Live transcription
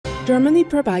Germany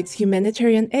provides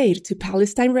humanitarian aid to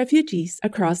Palestine refugees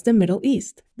across the Middle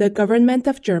East. The government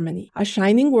of Germany, a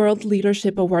Shining World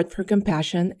Leadership Award for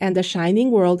Compassion and a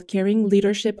Shining World Caring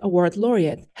Leadership Award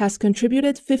laureate, has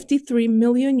contributed 53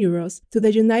 million euros to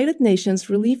the United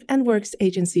Nations Relief and Works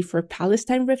Agency for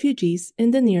Palestine Refugees in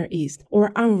the Near East,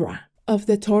 or UNRWA. Of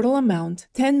the total amount,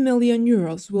 10 million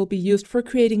euros will be used for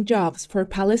creating jobs for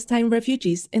Palestine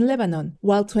refugees in Lebanon,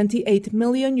 while 28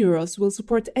 million euros will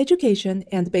support education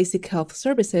and basic health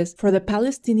services for the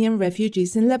Palestinian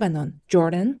refugees in Lebanon,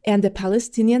 Jordan, and the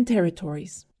Palestinian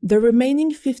territories. The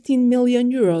remaining 15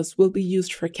 million euros will be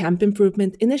used for camp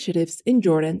improvement initiatives in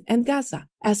Jordan and Gaza,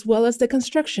 as well as the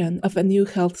construction of a new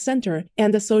health center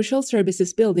and a social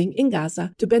services building in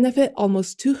Gaza to benefit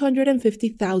almost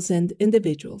 250,000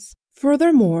 individuals.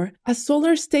 Furthermore, a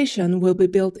solar station will be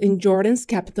built in Jordan's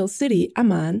capital city,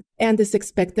 Amman, and is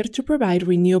expected to provide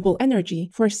renewable energy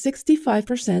for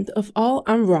 65% of all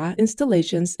UNRWA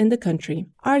installations in the country.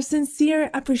 Our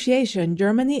sincere appreciation,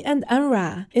 Germany and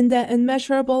UNRWA, in the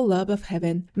immeasurable love of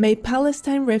heaven. May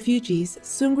Palestine refugees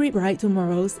soon rewrite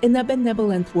tomorrows in a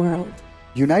benevolent world.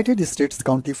 United States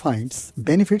County finds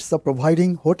benefits of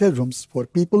providing hotel rooms for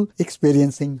people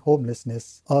experiencing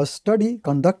homelessness. A study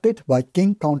conducted by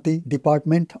King County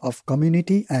Department of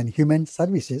Community and Human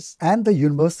Services and the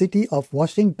University of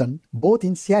Washington, both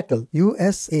in Seattle,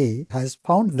 USA, has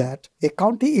found that a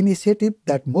county initiative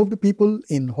that moved people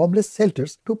in homeless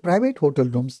shelters to private hotel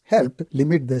rooms helped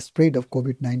limit the spread of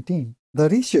COVID-19. The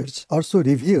research also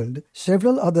revealed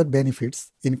several other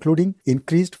benefits, including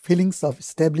increased feelings of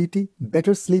stability,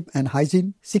 better sleep and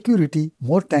hygiene, security,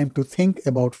 more time to think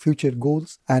about future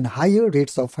goals, and higher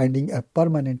rates of finding a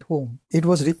permanent home. It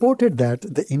was reported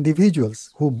that the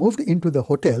individuals who moved into the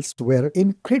hotels were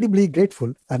incredibly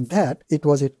grateful and that it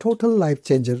was a total life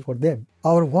changer for them.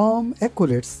 Our warm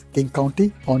accolades, King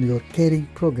County, on your caring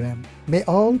program. May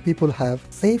all people have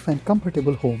safe and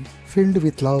comfortable homes filled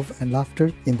with love and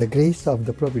laughter in the grace of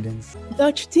the Providence.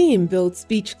 Dutch team builds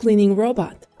beach cleaning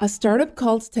robot. A startup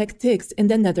called TechTix in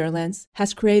the Netherlands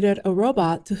has created a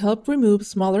robot to help remove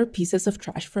smaller pieces of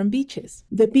trash from beaches.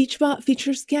 The BeachBot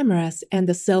features cameras and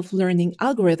a self-learning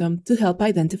algorithm to help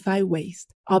identify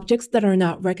waste. Objects that are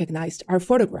not recognized are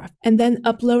photographed and then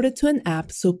uploaded to an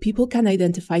app so people can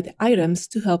identify the items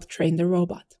to help train the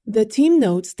robot. The team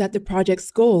notes that the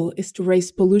project's goal is to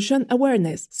raise pollution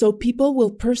awareness so people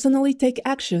will personally take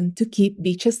action to keep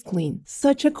beaches clean.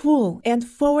 Such a cool and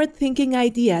forward-thinking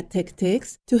idea,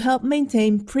 TechTix, to help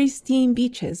maintain pristine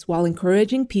beaches while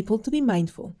encouraging people to be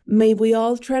mindful. May we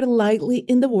all tread lightly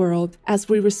in the world as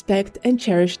we respect and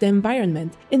cherish the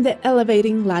environment in the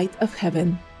elevating light of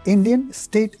heaven. Indian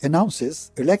state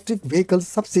announces electric vehicle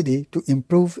subsidy to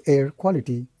improve air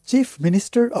quality. Chief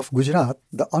Minister of Gujarat,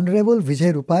 the Honorable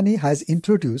Vijay Rupani, has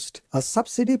introduced a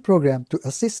subsidy program to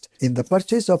assist in the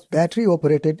purchase of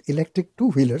battery-operated electric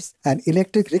two-wheelers and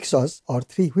electric rickshaws or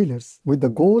three-wheelers. With the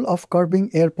goal of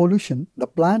curbing air pollution, the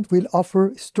plant will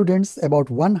offer students about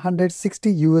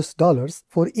 $160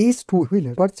 for each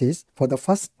two-wheeler purchase for the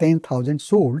first 10,000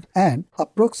 sold and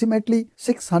approximately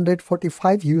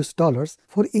 $645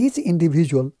 for each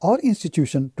individual or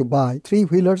institution to buy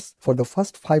three-wheelers for the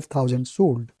first 5,000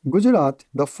 sold. Gujarat,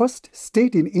 the first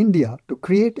state in India to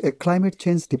create a climate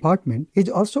change department, is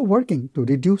also working to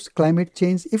reduce climate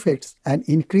change effects and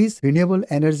increase renewable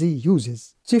energy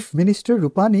uses. Chief Minister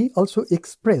Rupani also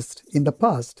expressed in the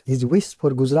past his wish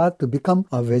for Gujarat to become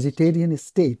a vegetarian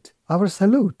state. Our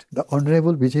salute, the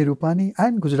Honorable Vijay Rupani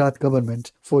and Gujarat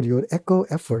government, for your eco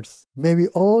efforts. May we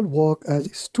all walk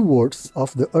as stewards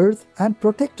of the earth and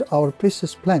protect our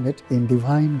precious planet in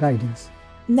divine guidance.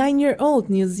 9-year-old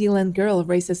New Zealand girl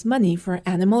raises money for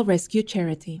animal rescue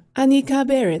charity. Anika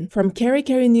Barron from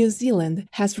Kerikeri, New Zealand,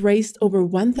 has raised over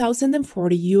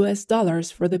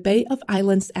 $1,040 for the Bay of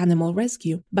Islands Animal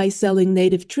Rescue by selling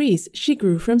native trees she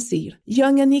grew from seed.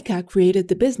 Young Anika created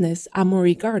the business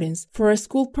Amori Gardens for a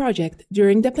school project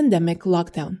during the pandemic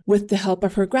lockdown. With the help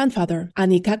of her grandfather,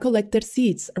 Anika collected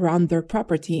seeds around their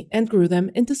property and grew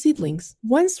them into seedlings.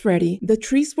 Once ready, the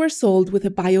trees were sold with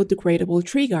a biodegradable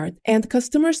tree guard, and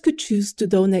customers could choose to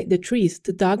donate the trees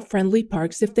to dog-friendly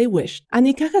parks if they wished.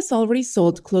 Anika has already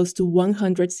sold close to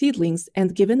 100 seedlings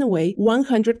and given away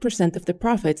 100% of the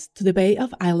profits to the Bay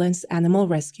of Islands Animal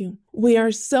Rescue. We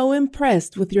are so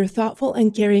impressed with your thoughtful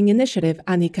and caring initiative,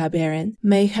 Anika Barron.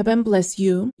 May heaven bless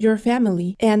you, your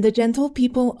family, and the gentle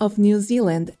people of New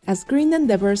Zealand as green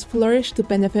endeavors flourish to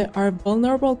benefit our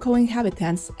vulnerable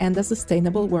co-inhabitants and a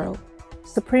sustainable world.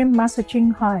 Supreme Master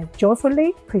Ching Hai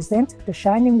joyfully present the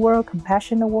Shining World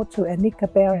Compassion Award to Anika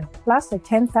Barron, plus a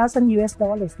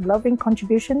 $10,000 loving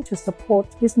contribution to support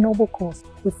this noble cause.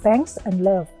 With thanks and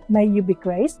love, May you be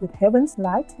graced with heaven's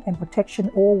light and protection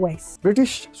always.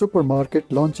 British supermarket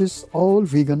launches all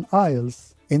vegan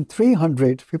aisles. In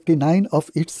 359 of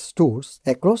its stores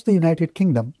across the United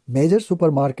Kingdom, major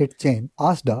supermarket chain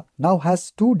Asda now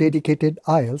has 2 dedicated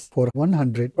aisles for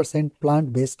 100%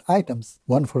 plant-based items,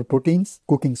 one for proteins,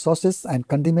 cooking sauces and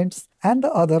condiments, and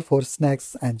the other for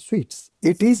snacks and sweets.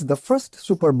 It is the first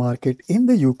supermarket in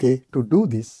the UK to do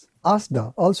this.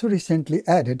 Asda also recently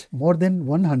added more than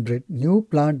 100 new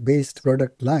plant-based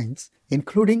product lines,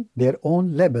 including their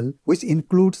own label, which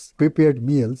includes prepared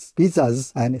meals,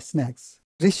 pizzas, and snacks.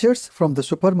 Research from the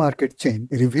supermarket chain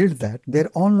revealed that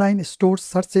their online store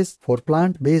searches for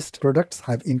plant-based products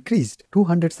have increased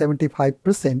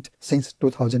 275% since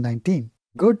 2019.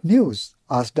 Good news,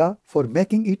 Asda, for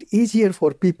making it easier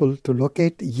for people to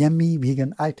locate yummy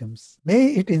vegan items.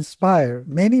 May it inspire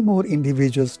many more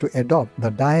individuals to adopt the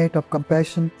diet of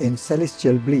compassion in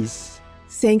celestial bliss.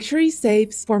 Sanctuary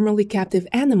saves formerly captive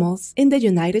animals in the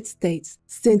United States.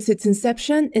 Since its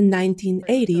inception in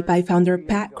 1980 by founder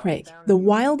Pat Craig, the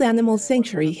Wild Animal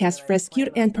Sanctuary has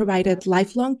rescued and provided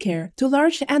lifelong care to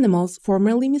large animals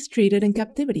formerly mistreated in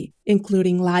captivity,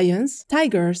 including lions,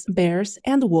 tigers, bears,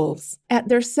 and wolves. At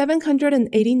their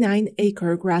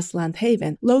 789-acre grassland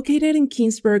haven, located in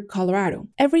Kingsburg, Colorado,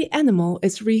 every animal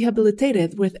is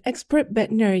rehabilitated with expert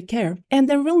veterinary care and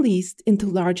then released into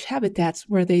large habitats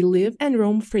where they live and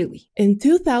roam freely. In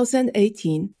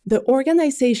 2018, the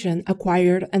organization acquired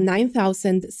a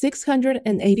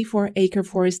 9,684-acre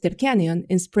forested canyon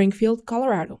in Springfield,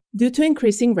 Colorado, due to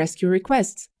increasing rescue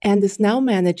requests, and is now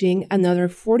managing another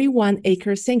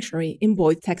 41-acre sanctuary in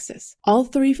Boyd, Texas. All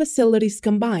 3 facilities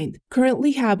combined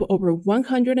currently have over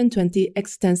 120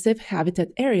 extensive habitat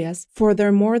areas for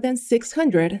their more than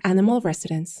 600 animal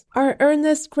residents. Our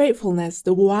earnest gratefulness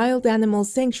to Wild Animal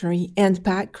Sanctuary and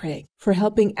Pat Craig for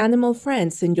helping animal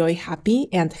friends enjoy happy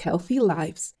and healthy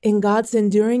lives. In God's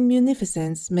enduring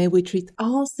munificence, may we treat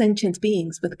all sentient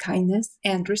beings with kindness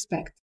and respect.